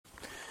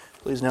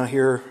Please now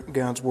hear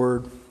God's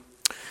word.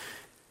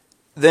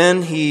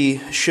 Then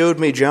he showed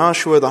me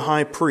Joshua the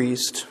high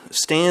priest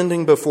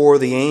standing before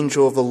the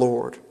angel of the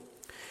Lord,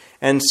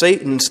 and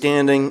Satan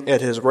standing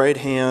at his right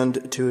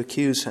hand to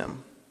accuse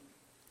him.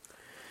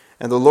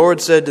 And the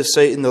Lord said to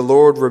Satan, "The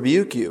Lord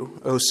rebuke you,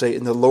 O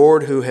Satan, the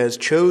Lord who has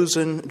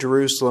chosen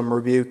Jerusalem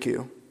rebuke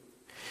you.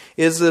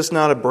 Is this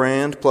not a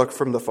brand plucked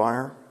from the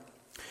fire?"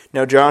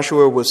 Now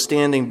Joshua was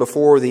standing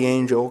before the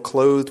angel,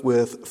 clothed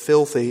with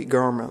filthy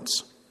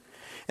garments.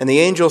 And the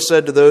angel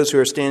said to those who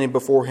are standing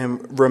before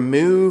him,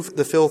 "Remove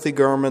the filthy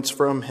garments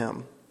from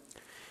him."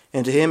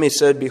 And to him he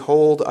said,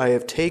 "Behold, I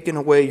have taken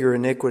away your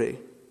iniquity,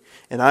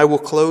 and I will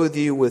clothe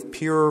you with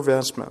pure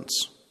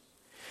vestments."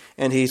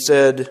 And I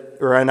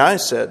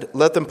said,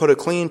 "Let them put a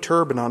clean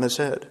turban on his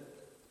head."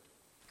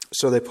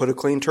 So they put a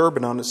clean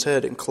turban on his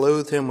head and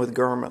clothed him with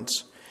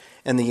garments.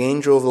 And the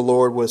angel of the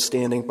Lord was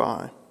standing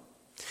by.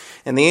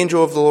 And the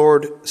angel of the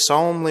Lord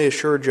solemnly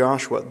assured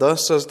Joshua,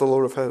 "Thus says the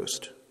Lord of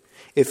hosts,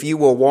 if you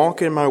will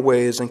walk in my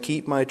ways and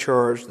keep my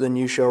charge, then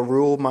you shall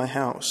rule my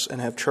house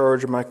and have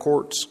charge of my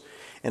courts,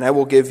 and I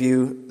will give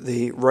you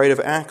the right of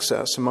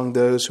access among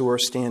those who are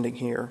standing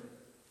here.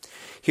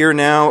 Hear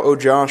now, O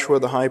Joshua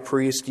the high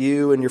priest,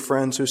 you and your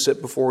friends who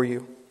sit before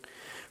you,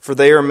 for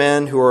they are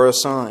men who are a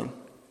sign.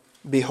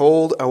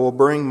 Behold, I will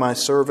bring my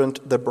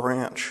servant the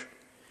branch.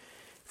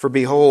 For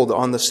behold,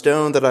 on the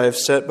stone that I have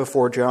set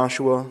before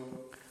Joshua,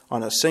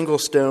 on a single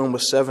stone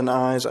with 7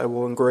 eyes, I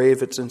will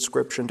engrave its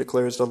inscription,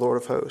 declares the Lord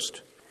of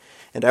hosts.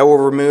 And I will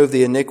remove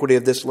the iniquity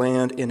of this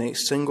land in a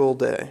single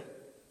day.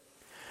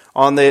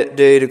 On that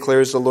day,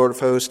 declares the Lord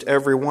of hosts,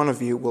 every one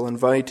of you will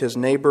invite his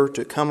neighbor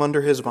to come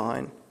under his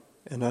vine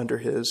and under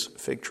his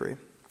fig tree."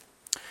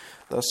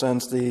 Thus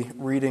ends the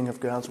reading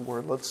of God's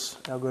word. Let's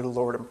now go to the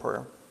Lord in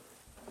prayer.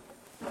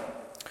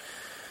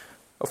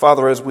 Oh,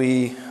 Father, as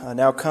we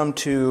now come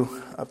to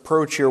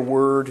approach your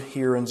word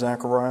here in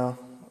Zechariah,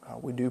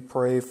 we do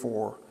pray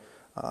for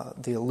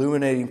the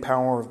illuminating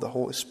power of the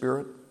Holy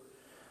Spirit.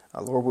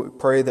 Lord, we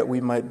pray that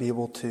we might be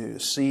able to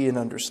see and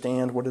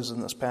understand what is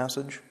in this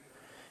passage.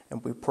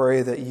 And we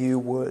pray that you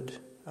would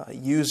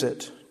use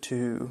it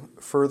to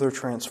further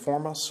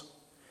transform us.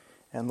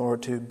 And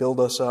Lord, to build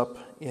us up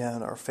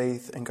in our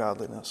faith and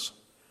godliness.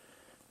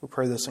 We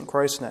pray this in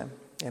Christ's name.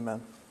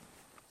 Amen.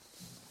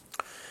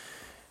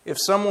 If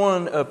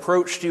someone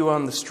approached you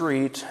on the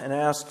street and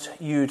asked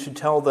you to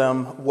tell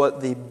them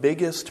what the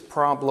biggest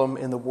problem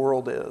in the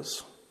world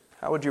is,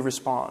 how would you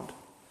respond?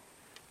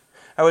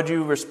 How would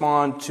you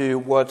respond to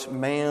what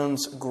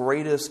man's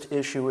greatest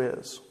issue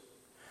is?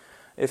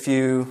 If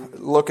you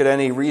look at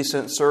any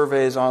recent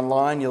surveys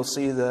online, you'll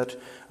see that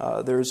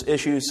there's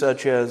issues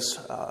such as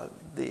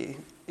the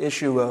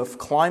issue of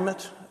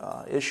climate,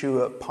 issue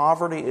of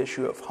poverty,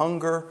 issue of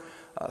hunger,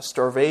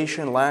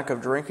 starvation, lack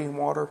of drinking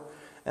water.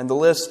 And the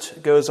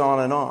list goes on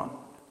and on.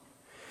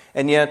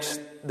 And yet,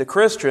 the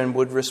Christian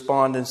would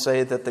respond and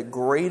say that the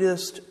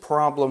greatest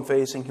problem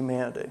facing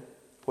humanity,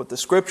 what the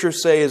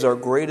Scriptures say is our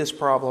greatest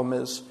problem,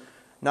 is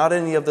not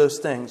any of those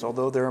things,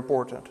 although they're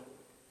important,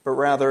 but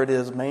rather it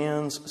is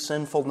man's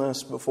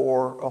sinfulness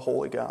before a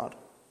holy God.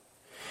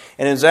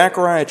 And in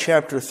Zechariah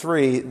chapter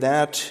 3,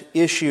 that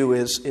issue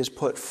is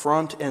put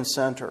front and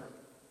center.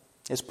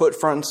 It's put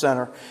front and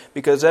center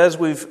because, as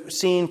we've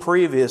seen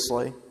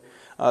previously,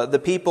 the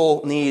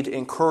people need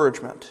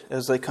encouragement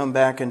as they come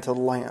back into the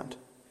land.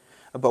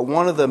 But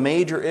one of the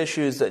major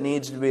issues that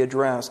needs to be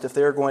addressed, if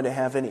they're going to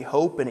have any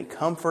hope, any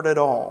comfort at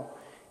all,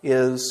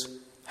 is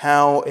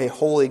how a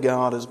holy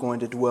God is going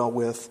to dwell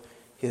with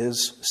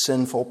his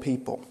sinful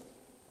people.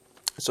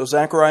 So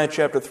Zechariah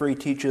chapter 3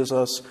 teaches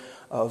us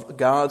of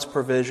God's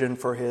provision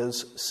for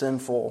his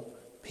sinful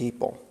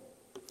people.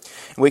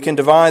 We can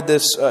divide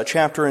this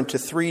chapter into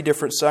 3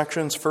 different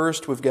sections.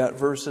 First, we've got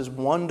verses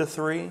 1 to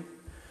 3,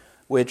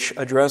 which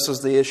addresses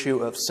the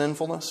issue of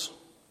sinfulness.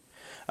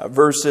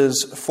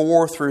 Verses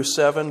 4 through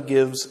 7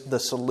 gives the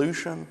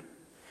solution.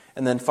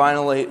 And then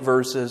finally,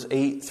 verses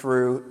 8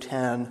 through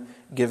 10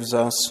 gives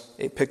us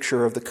a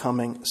picture of the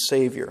coming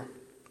Savior.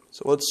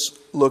 So let's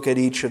look at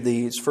each of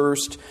these.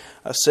 First,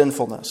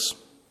 sinfulness.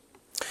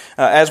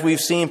 As we've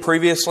seen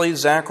previously,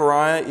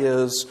 Zechariah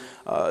is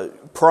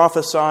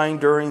prophesying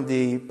during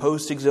the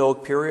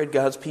post-exilic period.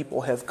 God's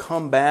people have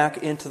come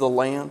back into the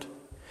land.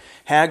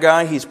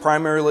 Haggai, he's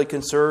primarily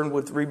concerned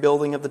with the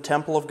rebuilding of the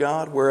temple of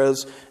God,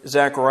 whereas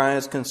Zechariah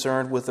is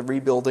concerned with the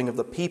rebuilding of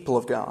the people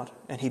of God.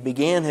 And he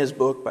began his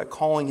book by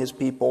calling his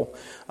people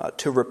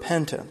to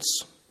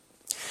repentance.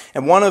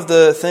 And one of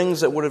the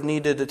things that would have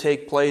needed to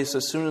take place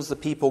as soon as the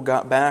people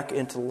got back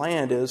into the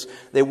land is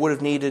they would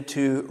have needed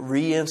to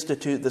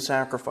reinstitute the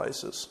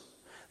sacrifices.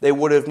 They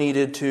would have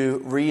needed to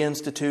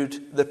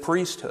reinstitute the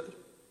priesthood.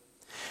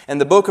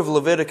 And the book of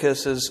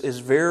Leviticus is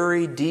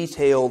very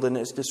detailed in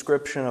its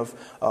description of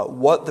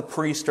what the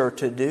priests are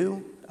to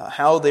do,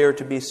 how they are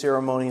to be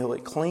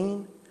ceremonially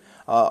clean,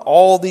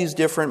 all these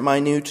different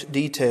minute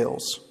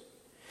details.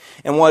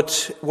 And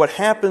what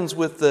happens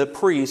with the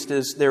priest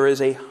is there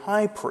is a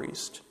high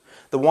priest,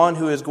 the one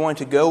who is going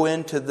to go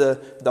into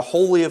the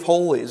Holy of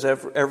Holies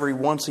every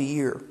once a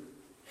year.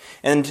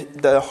 And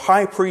the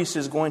high priest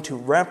is going to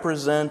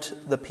represent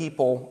the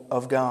people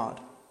of God.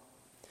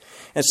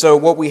 And so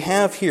what we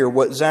have here,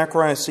 what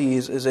Zechariah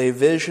sees, is a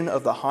vision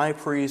of the high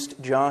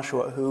priest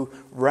Joshua who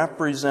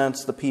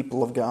represents the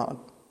people of God.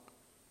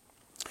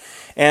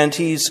 And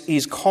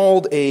he's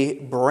called a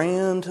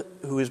brand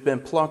who has been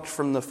plucked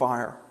from the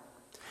fire.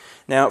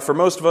 Now, for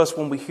most of us,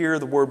 when we hear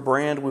the word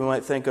brand, we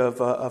might think of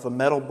a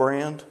metal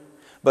brand.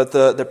 But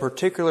the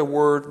particular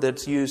word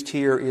that's used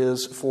here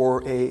is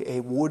for a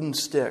wooden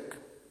stick.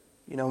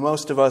 You know,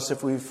 most of us,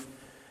 if we've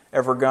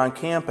ever gone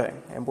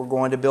camping and we're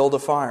going to build a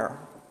fire,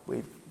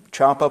 we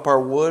chop up our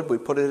wood, we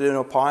put it in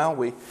a pile,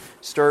 we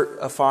start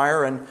a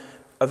fire, and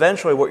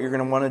eventually what you're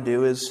going to want to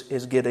do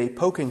is get a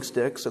poking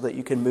stick so that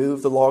you can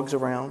move the logs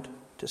around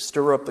to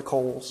stir up the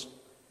coals.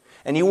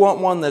 And you want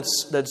one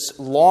that's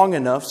long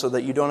enough so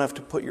that you don't have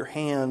to put your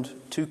hand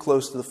too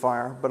close to the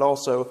fire, but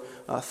also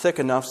thick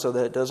enough so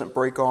that it doesn't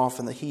break off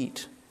in the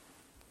heat.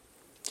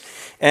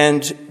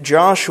 And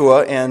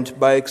Joshua, and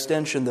by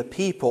extension the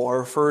people, are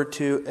referred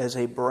to as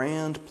a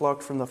brand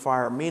plucked from the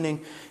fire,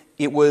 meaning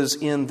it was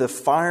in the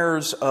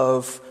fires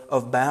of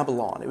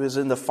Babylon. It was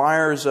in the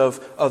fires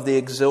of the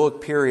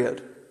exilic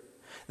period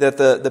that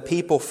the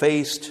people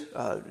faced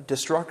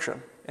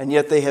destruction. And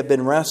yet they have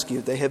been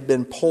rescued. They have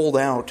been pulled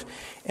out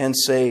and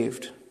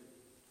saved.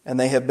 And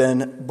they have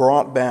been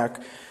brought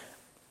back.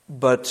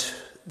 But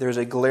there's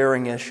a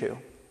glaring issue.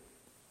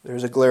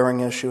 There's a glaring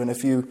issue. And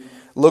if you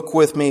look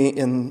with me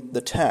in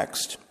the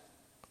text,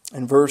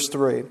 in verse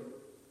 3,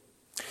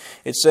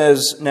 it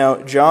says, "Now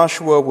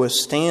Joshua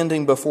was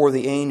standing before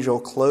the angel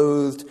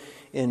clothed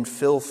in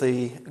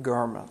filthy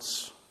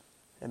garments."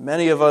 And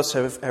many of us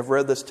have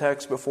read this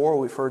text before.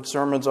 We've heard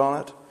sermons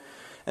on it.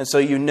 And so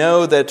you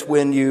know that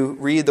when you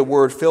read the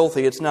word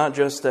filthy, it's not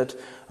just that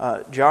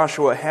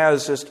Joshua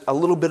has just a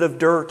little bit of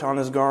dirt on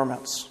his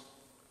garments.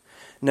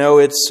 No,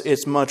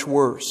 it's much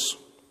worse.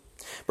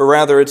 But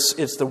rather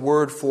it's the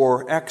word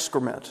for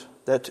excrement,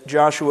 that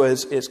Joshua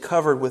is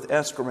covered with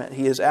excrement.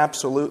 He is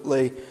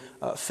absolutely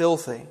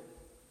filthy.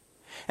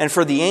 And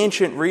for the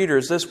ancient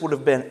readers, this would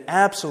have been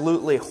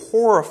absolutely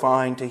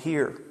horrifying to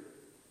hear,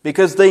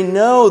 because they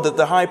know that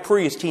the high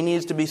priest, he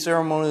needs to be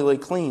ceremonially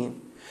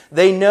clean.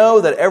 They know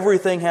that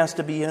everything has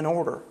to be in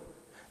order.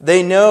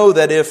 They know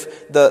that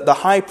if the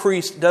high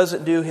priest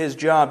doesn't do his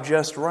job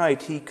just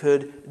right, he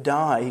could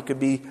die. He could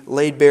be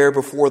laid bare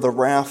before the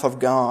wrath of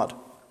God.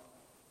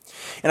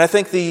 And I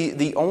think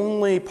the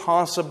only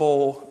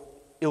possible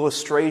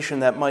illustration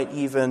that might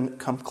even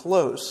come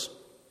close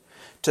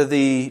to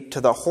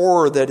the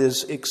horror that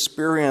is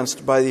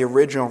experienced by the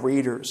original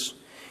readers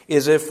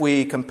is if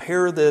we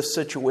compare this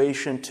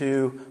situation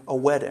to a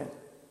wedding.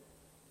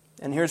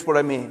 And here's what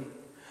I mean.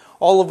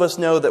 All of us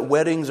know that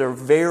weddings are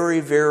very,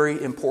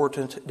 very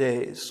important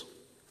days.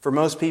 For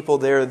most people,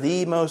 they're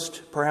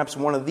perhaps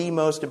one of the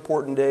most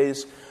important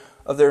days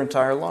of their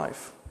entire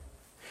life.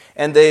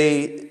 And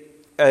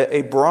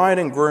a bride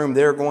and groom,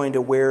 they're going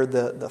to wear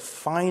the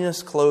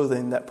finest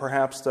clothing that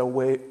perhaps they'll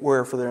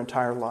wear for their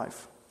entire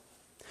life.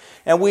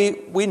 And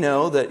we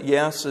know that,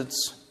 yes,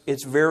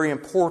 it's very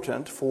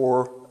important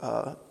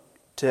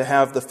to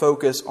have the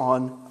focus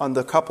on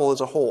the couple as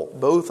a whole,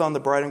 both on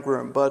the bride and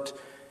groom, but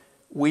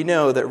we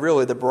know that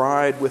really the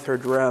bride with her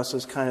dress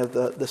is kind of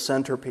the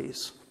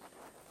centerpiece.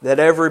 That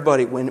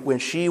everybody, when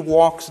she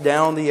walks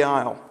down the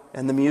aisle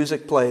and the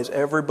music plays,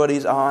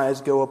 everybody's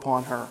eyes go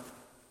upon her.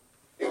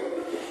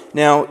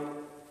 Now,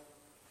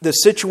 the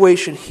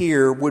situation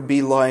here would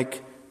be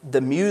like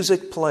the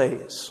music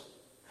plays.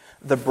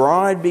 The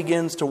bride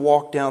begins to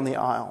walk down the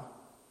aisle,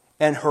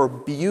 and her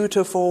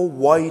beautiful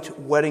white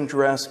wedding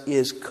dress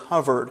is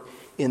covered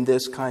in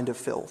this kind of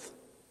filth.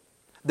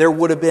 There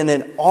would have been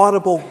an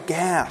audible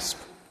gasp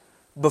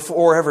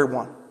before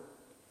everyone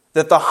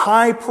that the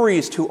high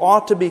priest, who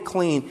ought to be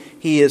clean,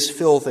 he is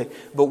filthy.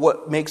 But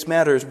what makes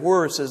matters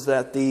worse is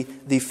that the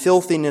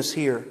filthiness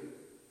here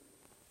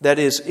that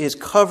is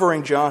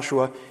covering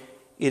Joshua,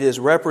 it is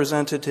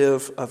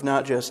representative of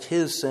not just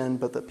his sin,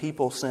 but the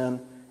people's sin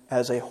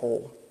as a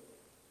whole.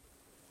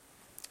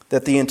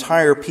 That the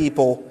entire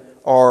people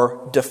are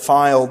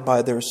defiled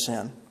by their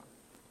sin.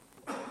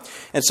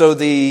 And so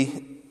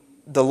the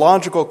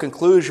logical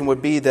conclusion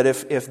would be that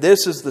if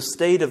this is the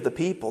state of the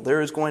people, there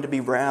is going to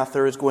be wrath,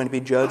 there is going to be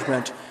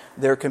judgment,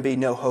 there can be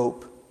no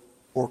hope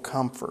or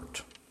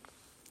comfort.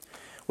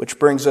 Which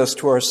brings us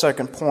to our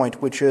second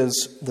point, which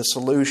is the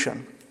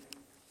solution.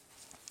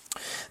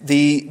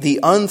 The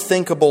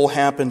unthinkable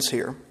happens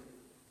here.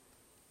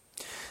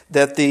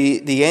 That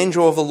the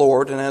angel of the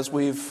Lord, and as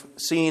we've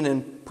seen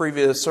in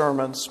previous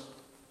sermons,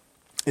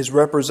 is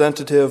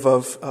representative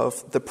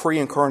of the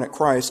pre-incarnate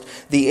Christ.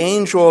 The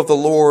angel of the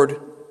Lord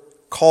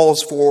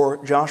calls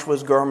for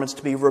Joshua's garments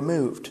to be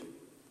removed,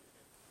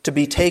 to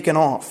be taken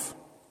off,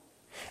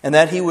 and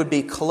that he would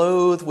be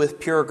clothed with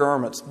pure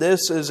garments.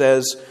 This is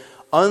as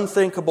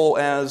unthinkable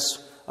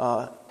as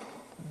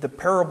the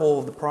parable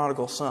of the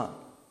prodigal son.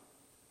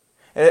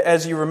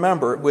 As you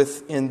remember,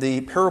 in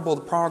the parable of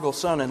the prodigal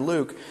son in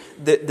Luke,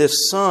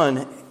 this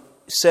son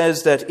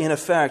says that in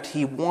effect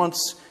he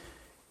wants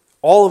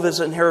all of his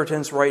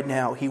inheritance right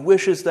now. He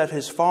wishes that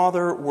his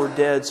father were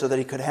dead so that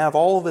he could have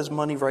all of his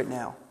money right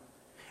now.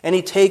 And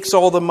he takes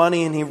all the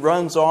money and he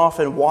runs off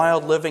in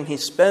wild living. He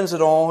spends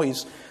it all.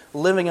 He's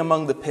living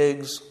among the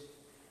pigs.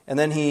 And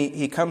then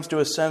he comes to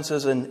his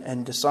senses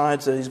and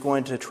decides that he's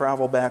going to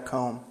travel back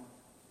home.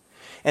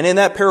 And in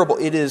that parable,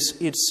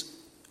 it's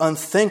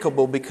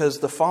unthinkable because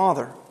the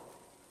father,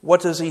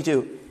 what does he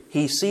do?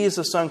 He sees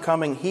the son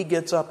coming. He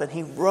gets up and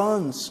he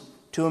runs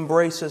to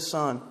embrace his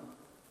son.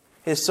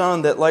 His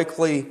son that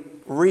likely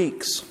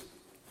reeks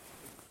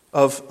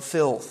of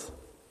filth.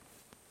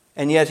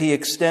 And yet he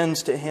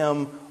extends to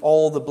him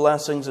all the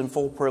blessings and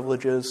full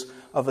privileges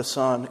of a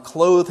son.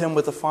 Clothe him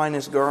with the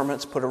finest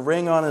garments, put a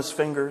ring on his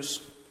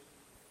fingers.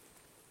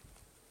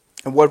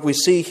 And what we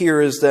see here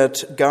is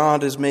that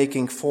God is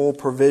making full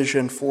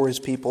provision for his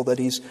people, that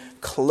he's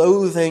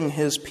clothing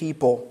his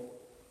people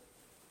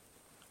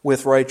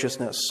with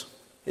righteousness.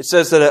 It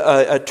says that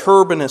a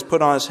turban is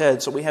put on his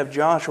head. So we have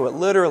Joshua,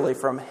 literally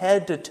from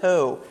head to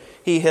toe,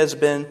 he has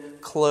been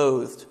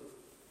clothed.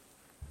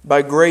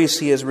 By grace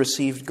he has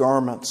received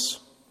garments.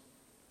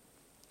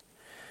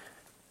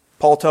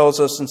 Paul tells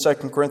us in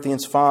 2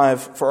 Corinthians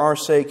 5, for our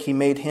sake he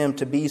made him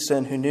to be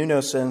sin who knew no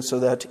sin, so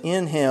that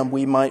in him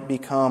we might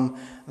become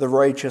the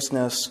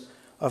righteousness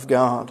of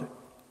God.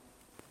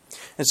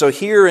 And so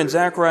here in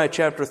Zechariah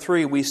chapter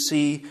 3, we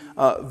see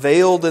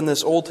veiled in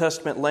this Old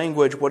Testament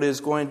language what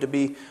is going to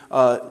be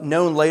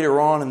known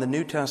later on in the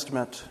New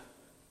Testament,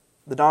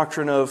 the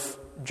doctrine of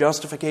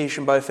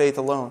justification by faith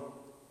alone,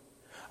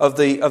 of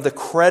the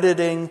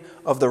crediting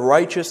of the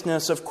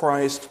righteousness of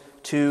Christ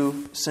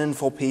to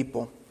sinful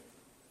people.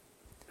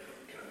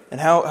 And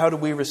how do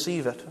we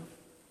receive it?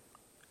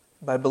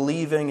 By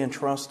believing and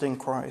trusting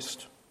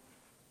Christ.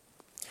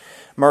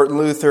 Martin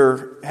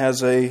Luther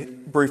has a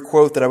brief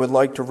quote that I would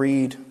like to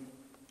read.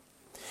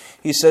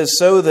 He says,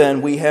 so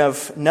then we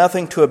have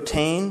nothing to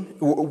obtain,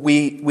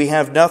 we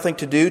have nothing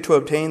to do to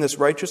obtain this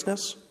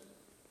righteousness?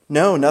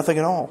 No, nothing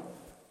at all.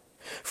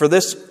 For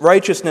this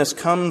righteousness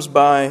comes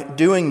by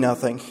doing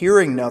nothing,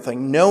 hearing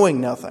nothing, knowing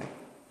nothing,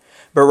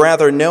 but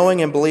rather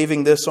knowing and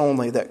believing this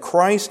only, that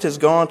Christ has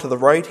gone to the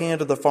right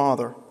hand of the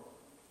Father,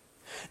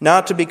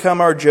 not to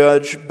become our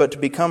judge, but to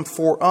become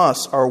for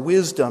us our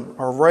wisdom,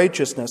 our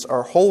righteousness,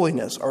 our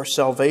holiness, our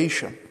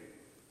salvation.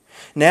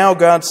 Now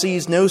God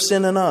sees no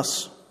sin in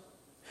us.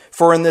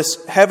 For in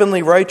this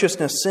heavenly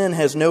righteousness sin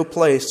has no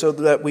place, so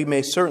that we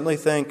may certainly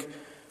think,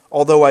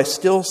 although I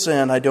still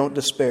sin, I don't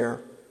despair.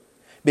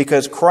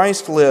 Because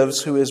Christ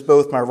lives, who is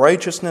both my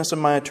righteousness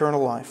and my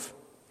eternal life.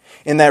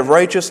 In that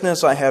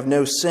righteousness I have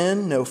no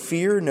sin, no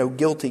fear, no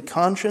guilty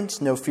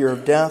conscience, no fear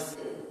of death.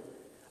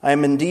 I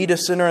am indeed a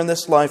sinner in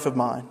this life of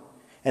mine,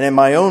 and in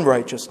my own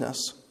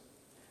righteousness.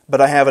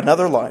 But I have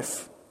another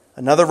life,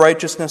 another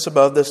righteousness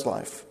above this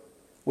life,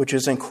 which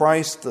is in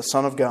Christ, the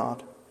Son of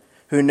God,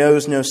 who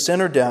knows no sin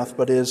or death,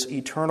 but is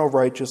eternal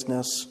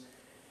righteousness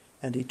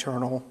and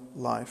eternal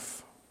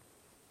life.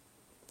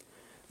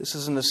 This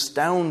is an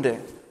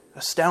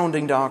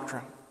astounding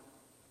doctrine,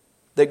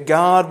 that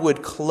God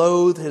would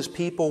clothe his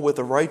people with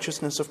the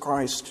righteousness of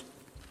Christ,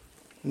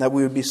 and that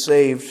we would be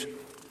saved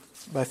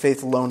by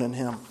faith alone in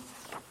him.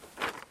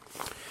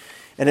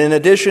 And in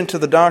addition to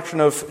the doctrine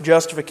of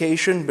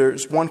justification,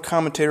 there's one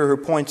commentator who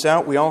points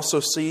out we also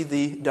see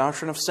the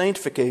doctrine of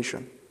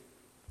sanctification.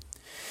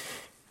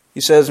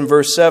 He says in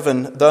verse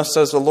 7, thus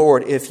says the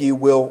Lord, if you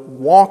will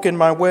walk in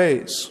my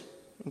ways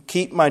and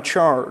keep my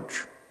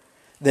charge,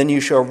 then you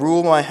shall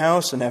rule my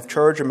house and have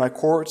charge of my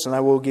courts, and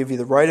I will give you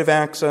the right of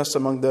access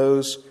among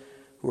those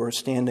who are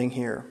standing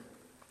here.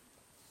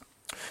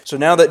 So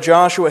now that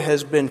Joshua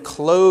has been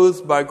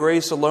clothed by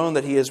grace alone,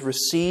 that he has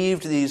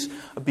received these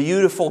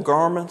beautiful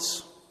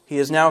garments, he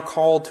is now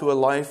called to a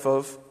life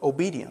of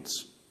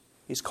obedience.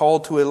 He's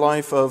called to a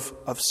life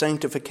of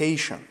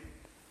sanctification.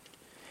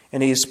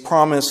 And he's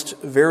promised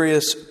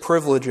various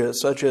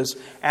privileges, such as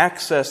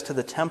access to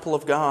the temple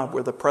of God,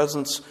 where the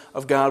presence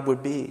of God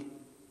would be.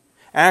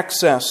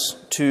 Access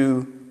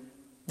to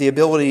the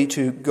ability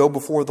to go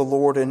before the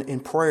Lord in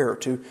prayer,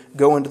 to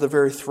go into the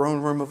very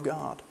throne room of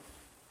God.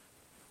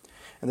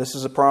 And this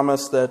is a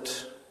promise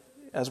that,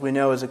 as we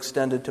know, is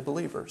extended to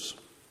believers.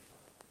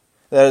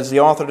 That, as the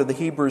author to the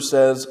Hebrews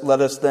says,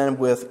 let us then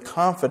with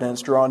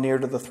confidence draw near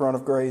to the throne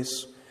of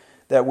grace,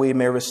 that we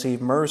may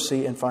receive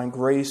mercy and find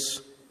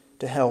grace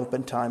to help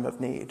in time of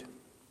need.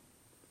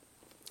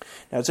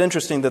 Now, it's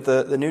interesting that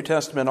the New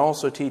Testament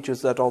also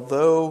teaches that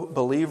although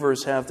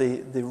believers have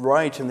the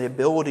right and the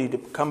ability to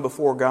come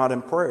before God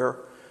in prayer,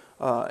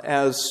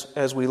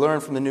 as we learn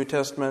from the New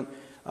Testament,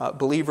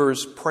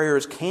 believers'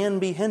 prayers can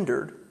be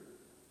hindered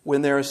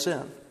when there is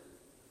sin.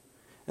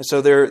 And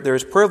so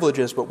there's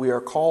privileges, but we are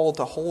called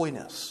to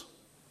holiness.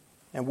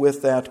 And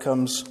with that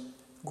comes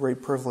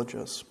great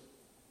privileges.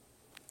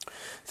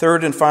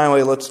 Third and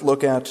finally, let's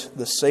look at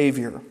the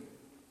Savior.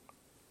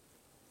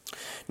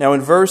 Now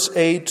in verse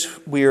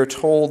 8, we are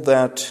told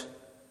that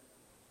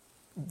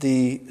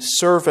the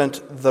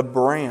servant, the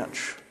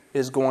branch,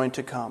 is going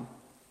to come.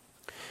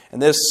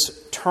 And this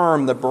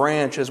term, the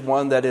branch, is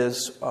one that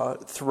is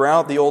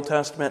throughout the Old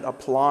Testament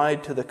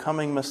applied to the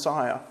coming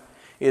Messiah.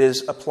 It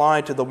is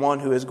applied to the one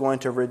who is going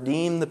to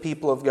redeem the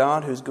people of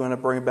God, who's going to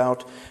bring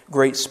about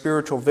great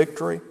spiritual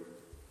victory.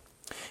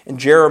 In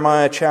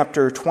Jeremiah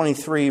chapter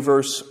 23,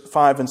 verse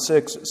 5 and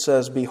 6, it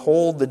says,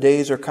 "Behold, the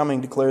days are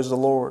coming, declares the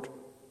Lord,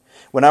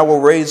 when I will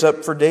raise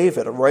up for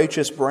David a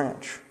righteous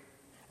branch,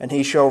 and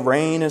he shall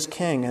reign as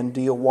king and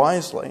deal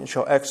wisely, and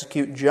shall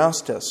execute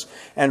justice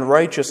and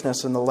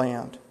righteousness in the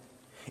land.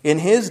 In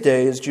his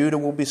days Judah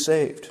will be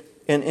saved,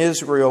 and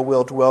Israel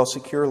will dwell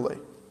securely.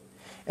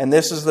 And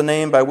this is the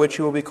name by which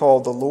he will be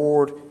called, the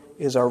Lord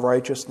is our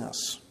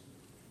righteousness."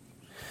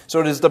 So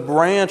it is the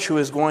branch who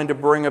is going to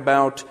bring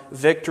about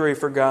victory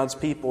for God's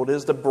people. It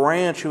is the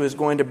branch who is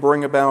going to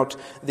bring about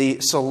the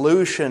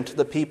solution to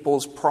the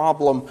people's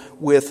problem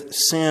with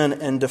sin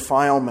and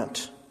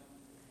defilement.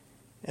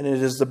 And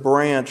it is the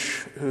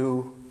branch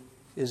who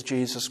is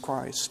Jesus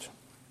Christ.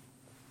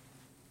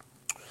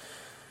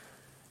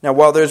 Now,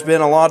 while there's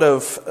been a lot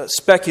of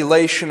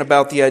speculation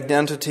about the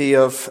identity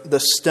of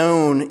the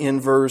stone in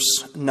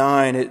verse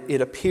 9,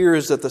 it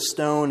appears that the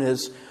stone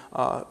is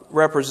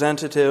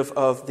representative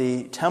of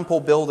the temple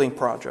building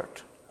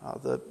project.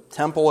 The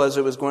temple, as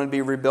it was going to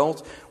be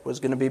rebuilt, was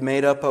going to be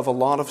made up of a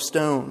lot of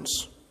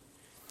stones.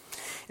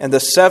 And the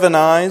 7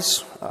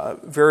 eyes,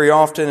 very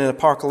often in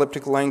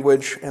apocalyptic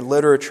language and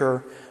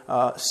literature,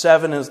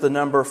 7 is the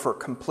number for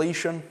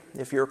completion.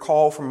 If you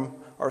recall from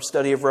our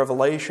study of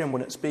Revelation,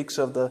 when it speaks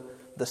of the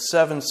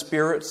 7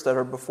 spirits that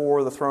are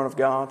before the throne of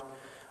God,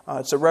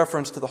 it's a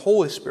reference to the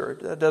Holy Spirit.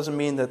 That doesn't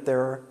mean that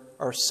there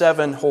are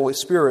 7 Holy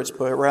Spirits,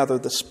 but rather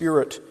the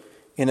Spirit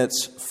in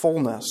its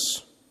fullness.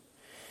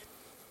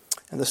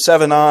 And the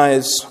 7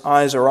 eyes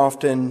are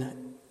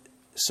often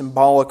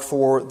symbolic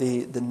for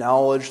the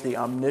knowledge, the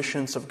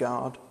omniscience of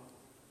God.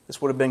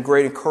 This would have been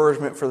great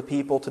encouragement for the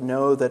people to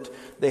know that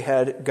they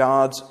had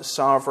God's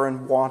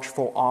sovereign,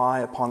 watchful eye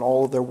upon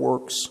all of their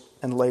works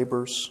and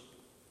labors.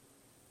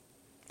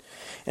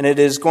 And it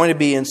is going to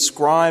be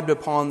inscribed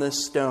upon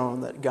this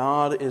stone that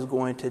God is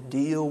going to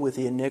deal with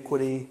the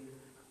iniquity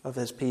of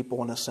His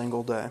people in a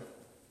single day.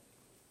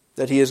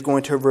 That He is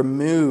going to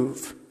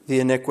remove the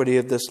iniquity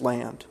of this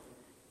land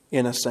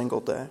in a single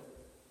day.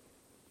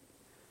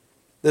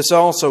 This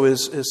also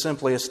is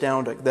simply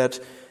astounding, that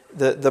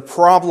the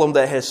problem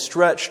that has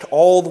stretched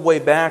all the way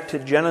back to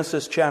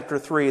Genesis chapter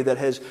 3, that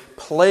has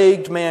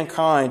plagued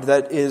mankind,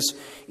 that is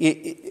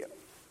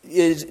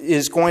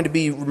going to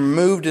be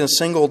removed in a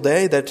single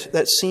day,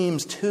 that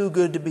seems too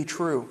good to be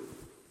true.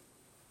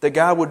 That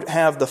God would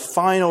have the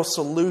final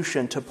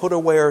solution to put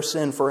away our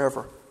sin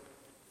forever.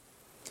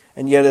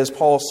 And yet, as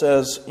Paul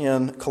says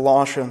in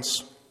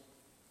Colossians,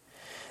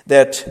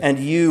 that, "And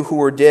you who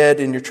were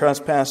dead in your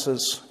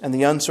trespasses and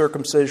the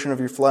uncircumcision of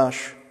your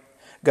flesh,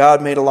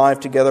 God made alive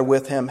together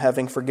with Him,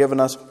 having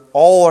forgiven us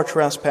all our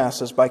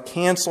trespasses by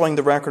canceling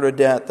the record of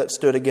debt that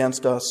stood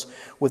against us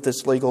with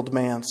its legal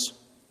demands.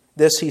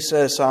 This He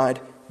set aside,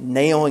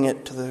 nailing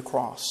it to the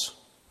cross."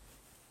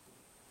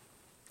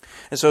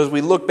 And so as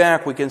we look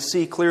back, we can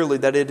see clearly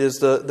that it is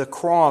the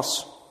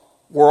cross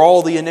where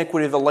all the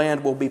iniquity of the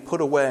land will be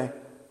put away.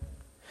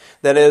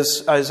 That,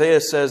 as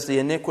Isaiah says, the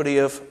iniquity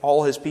of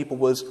all His people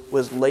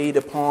was laid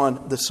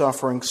upon the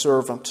suffering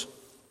servant.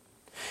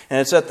 And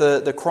it's at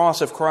the cross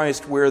of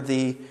Christ where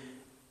the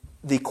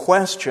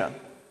question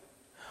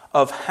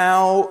of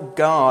how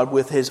God,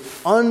 with His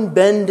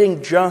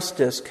unbending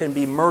justice, can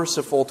be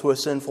merciful to a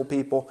sinful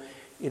people,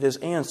 it is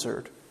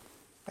answered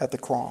at the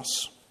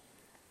cross.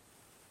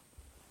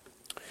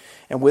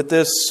 And with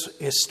this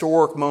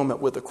historic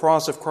moment, with the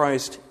cross of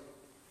Christ,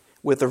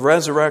 with the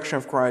resurrection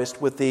of Christ,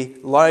 with the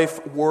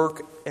life,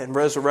 work, and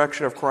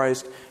resurrection of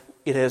Christ,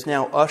 it has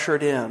now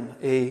ushered in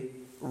a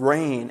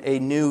reign, a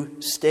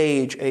new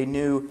stage, a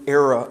new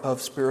era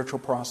of spiritual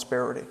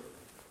prosperity.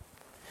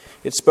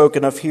 It's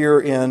spoken of here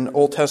in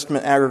Old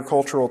Testament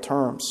agricultural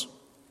terms.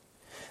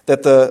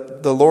 That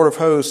the Lord of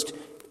hosts,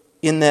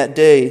 in that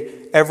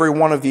day, every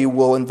one of you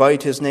will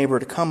invite his neighbor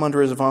to come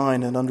under his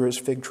vine and under his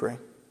fig tree.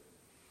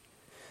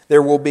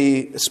 There will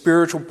be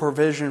spiritual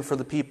provision for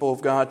the people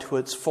of God to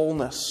its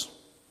fullness,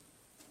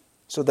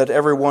 so that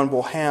everyone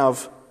will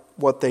have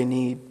what they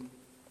need.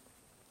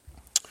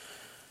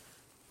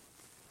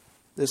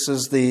 This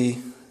is the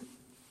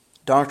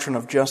doctrine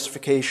of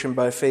justification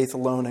by faith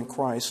alone in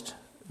Christ,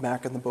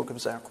 back in the book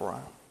of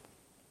Zechariah.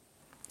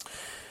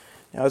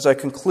 Now, as I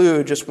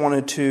conclude, just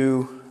wanted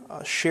to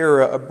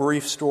share a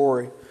brief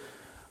story.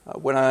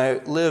 When I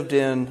lived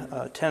in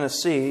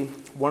Tennessee,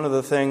 one of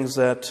the things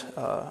that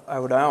I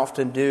would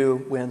often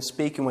do when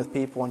speaking with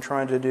people and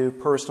trying to do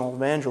personal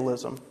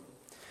evangelism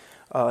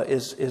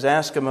is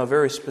ask them a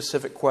very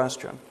specific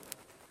question.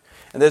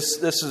 And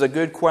this is a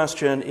good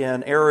question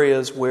in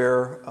areas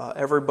where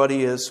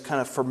everybody is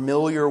kind of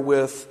familiar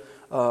with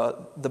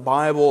the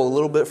Bible, a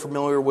little bit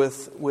familiar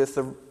with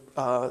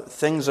the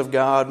things of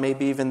God,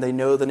 maybe even they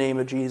know the name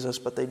of Jesus,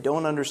 but they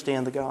don't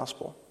understand the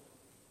gospel.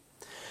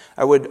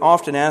 I would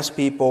often ask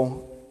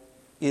people,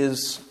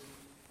 is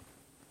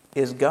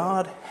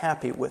God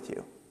happy with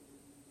you?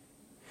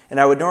 And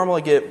I would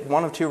normally get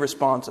one of two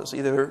responses.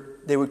 Either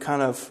they would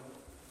kind of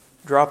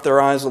drop their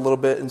eyes a little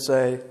bit and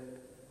say,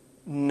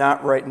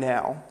 not right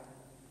now.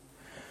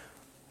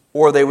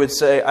 Or they would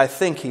say, I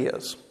think he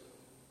is.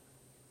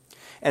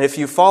 And if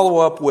you follow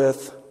up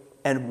with,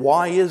 and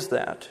why is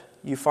that?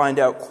 You find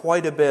out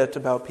quite a bit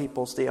about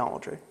people's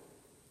theology.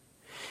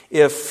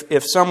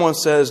 If someone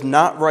says,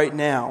 not right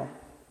now,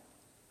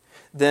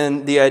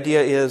 then the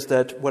idea is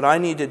that what I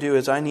need to do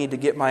is I need to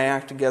get my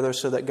act together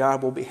so that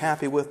God will be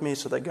happy with me,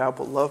 so that God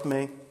will love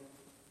me.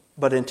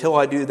 But until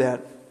I do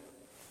that,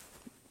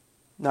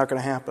 not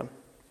going to happen.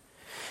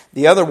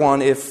 The other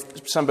one,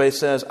 if somebody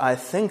says, I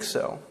think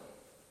so,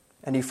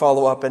 and you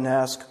follow up and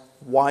ask,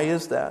 why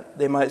is that?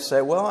 They might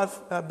say, well,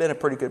 I've been a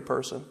pretty good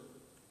person.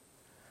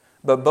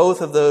 But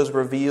both of those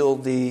reveal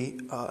the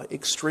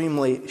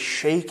extremely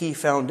shaky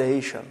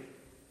foundation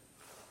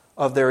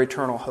of their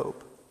eternal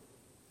hope.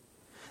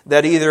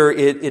 That either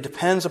it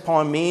depends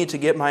upon me to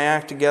get my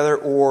act together,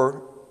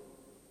 or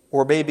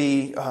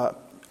maybe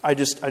I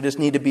just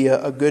need to be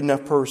a good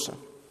enough person.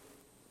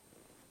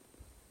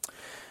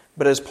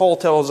 But as Paul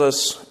tells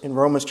us in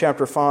Romans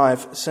chapter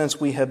 5, since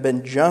we have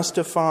been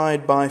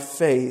justified by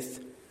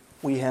faith,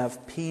 we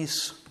have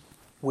peace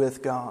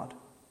with God.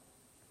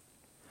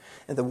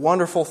 And the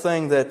wonderful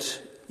thing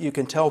that you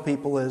can tell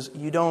people is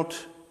you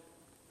don't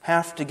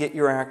have to get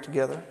your act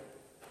together.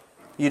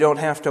 You don't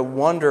have to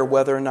wonder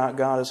whether or not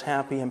God is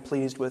happy and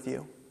pleased with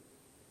you.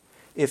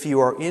 If you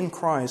are in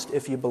Christ,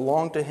 if you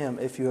belong to Him,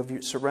 if you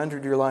have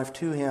surrendered your life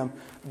to Him,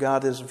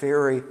 God is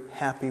very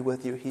happy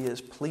with you. He is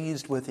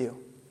pleased with you.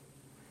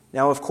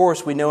 Now, of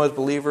course, we know as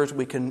believers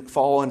we can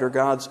fall under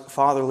God's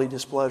fatherly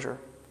displeasure.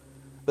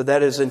 But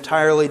that is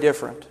entirely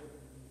different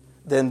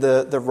than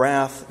the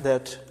wrath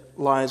that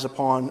lies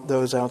upon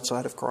those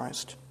outside of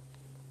Christ.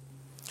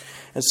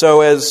 And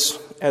so as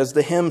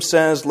the hymn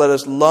says, let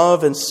us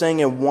love and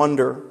sing and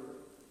wonder.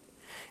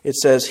 It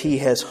says, He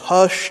has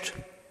hushed,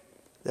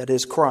 that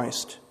is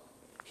Christ.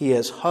 He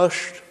has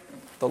hushed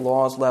the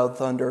law's loud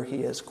thunder.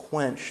 He has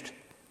quenched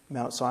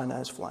Mount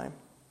Sinai's flame.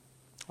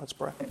 Let's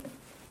pray.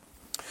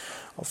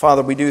 Well,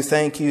 Father, we do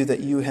thank you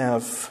that you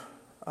have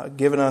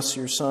given us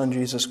your Son,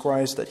 Jesus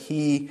Christ, that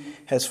He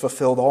has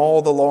fulfilled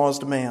all the law's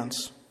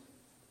demands,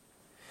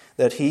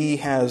 that He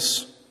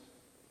has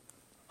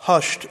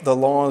hushed the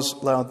law's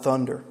loud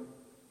thunder.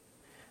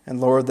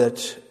 And Lord,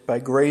 that by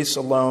grace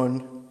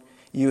alone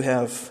you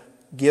have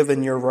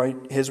given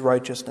His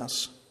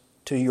righteousness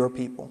to your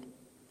people.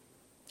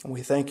 And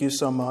we thank you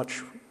so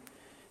much.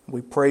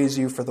 We praise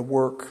you for the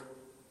work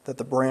that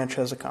the branch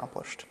has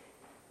accomplished.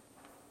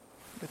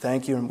 We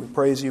thank you and we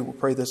praise you. We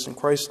pray this in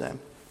Christ's name.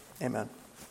 Amen.